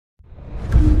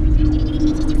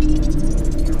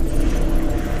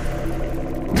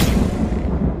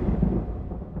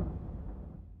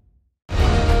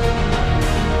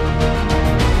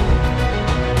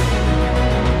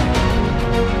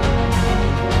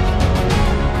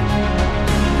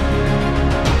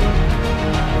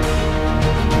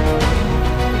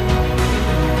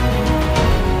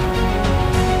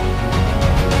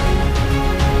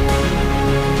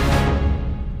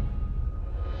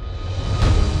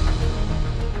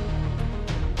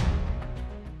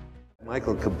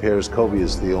Michael compares Kobe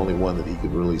as the only one that he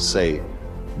could really say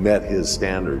met his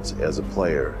standards as a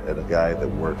player and a guy that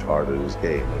worked hard at his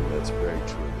game, and that's very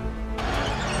true.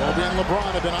 Kobe and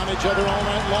LeBron have been on each other all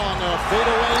night long.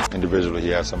 Fadeaway. Individually, he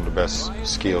has some of the best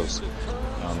skills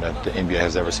that the NBA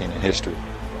has ever seen in history.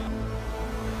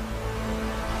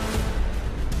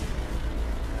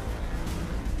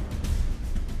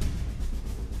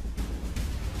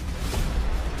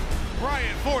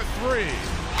 Bryant for three.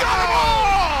 Got it!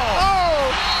 Oh! Oh!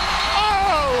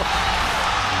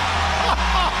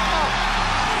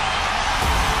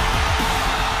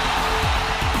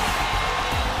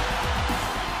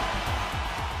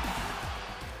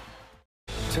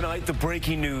 Tonight, the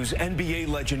breaking news: NBA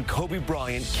legend Kobe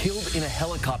Bryant killed in a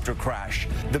helicopter crash.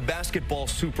 The basketball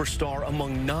superstar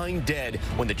among 9 dead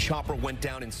when the chopper went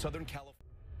down in Southern California.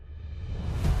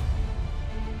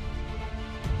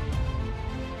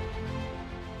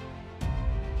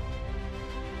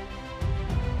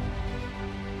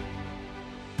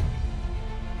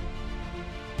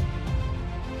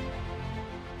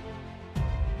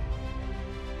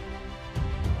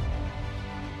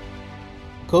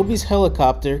 Kobe's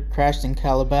helicopter crashed in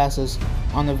Calabasas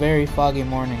on a very foggy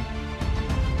morning.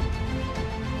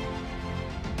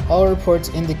 All reports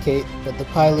indicate that the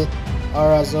pilot,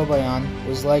 Ara Zobayan,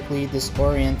 was likely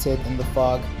disoriented in the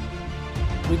fog.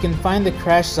 We can find the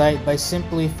crash site by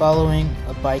simply following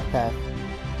a bike path.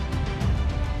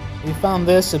 We found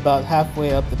this about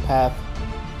halfway up the path.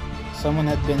 Someone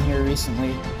had been here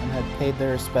recently and had paid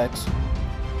their respects.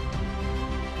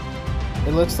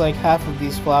 It looks like half of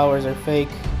these flowers are fake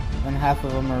and half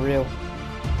of them are real.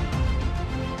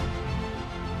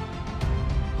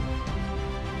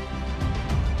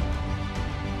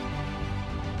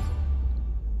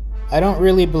 I don't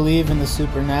really believe in the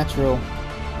supernatural,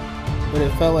 but it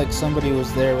felt like somebody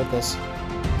was there with us.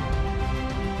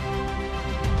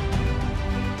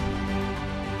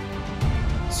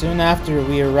 Soon after,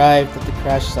 we arrived at the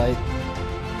crash site.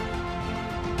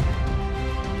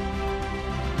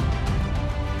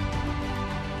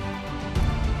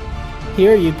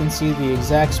 Here you can see the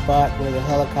exact spot where the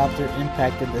helicopter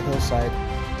impacted the hillside.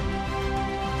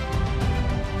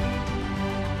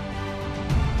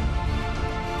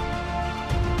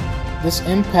 This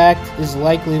impact is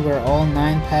likely where all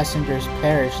 9 passengers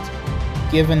perished,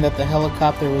 given that the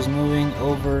helicopter was moving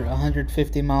over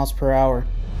 150 miles per hour.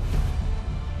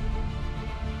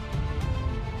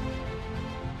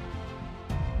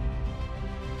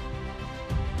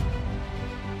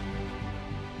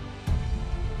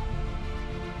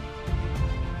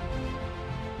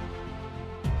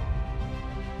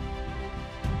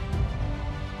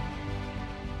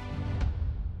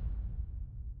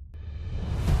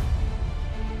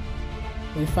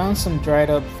 We found some dried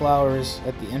up flowers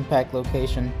at the impact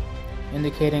location,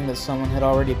 indicating that someone had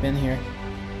already been here.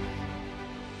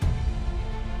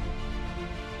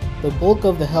 The bulk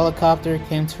of the helicopter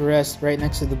came to rest right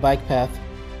next to the bike path.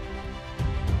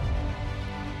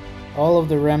 All of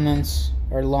the remnants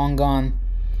are long gone.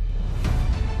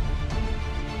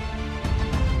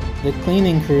 The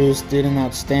cleaning crews did an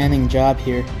outstanding job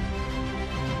here.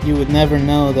 You would never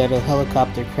know that a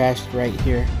helicopter crashed right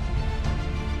here.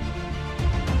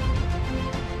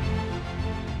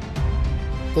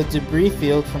 The debris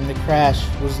field from the crash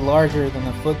was larger than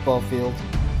a football field.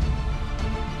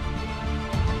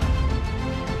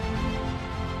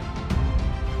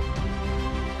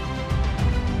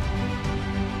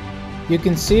 You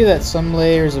can see that some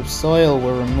layers of soil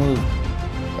were removed.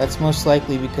 That's most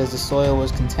likely because the soil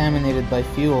was contaminated by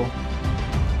fuel.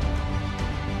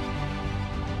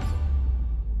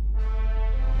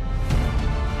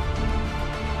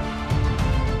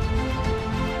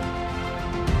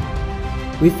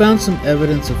 We found some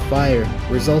evidence of fire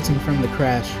resulting from the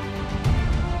crash.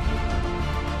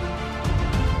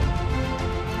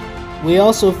 We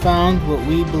also found what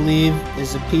we believe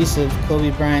is a piece of Kobe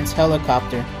Bryant's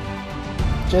helicopter.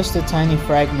 Just a tiny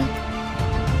fragment.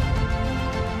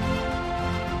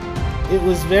 It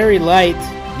was very light,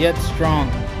 yet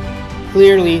strong.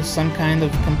 Clearly some kind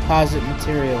of composite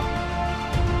material.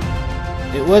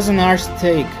 It wasn't ours to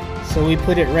take, so we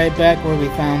put it right back where we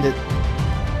found it.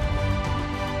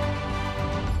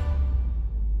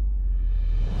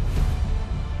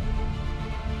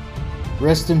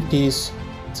 Rest in peace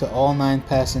to all 9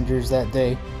 passengers that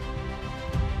day.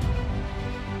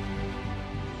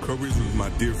 Kobe was my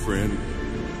dear friend.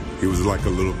 He was like a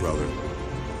little brother.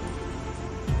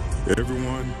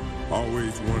 Everyone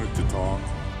always wanted to talk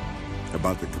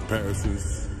about the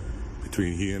comparisons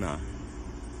between he and I.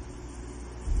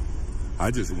 I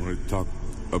just wanted to talk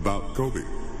about Kobe.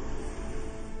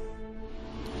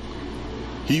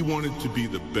 He wanted to be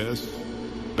the best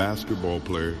basketball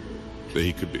player that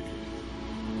he could be.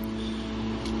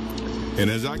 And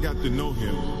as I got to know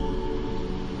him,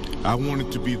 I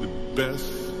wanted to be the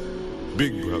best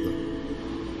big brother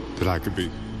that I could be.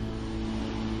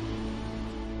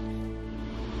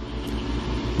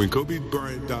 When Kobe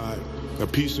Bryant died, a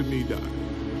piece of me died.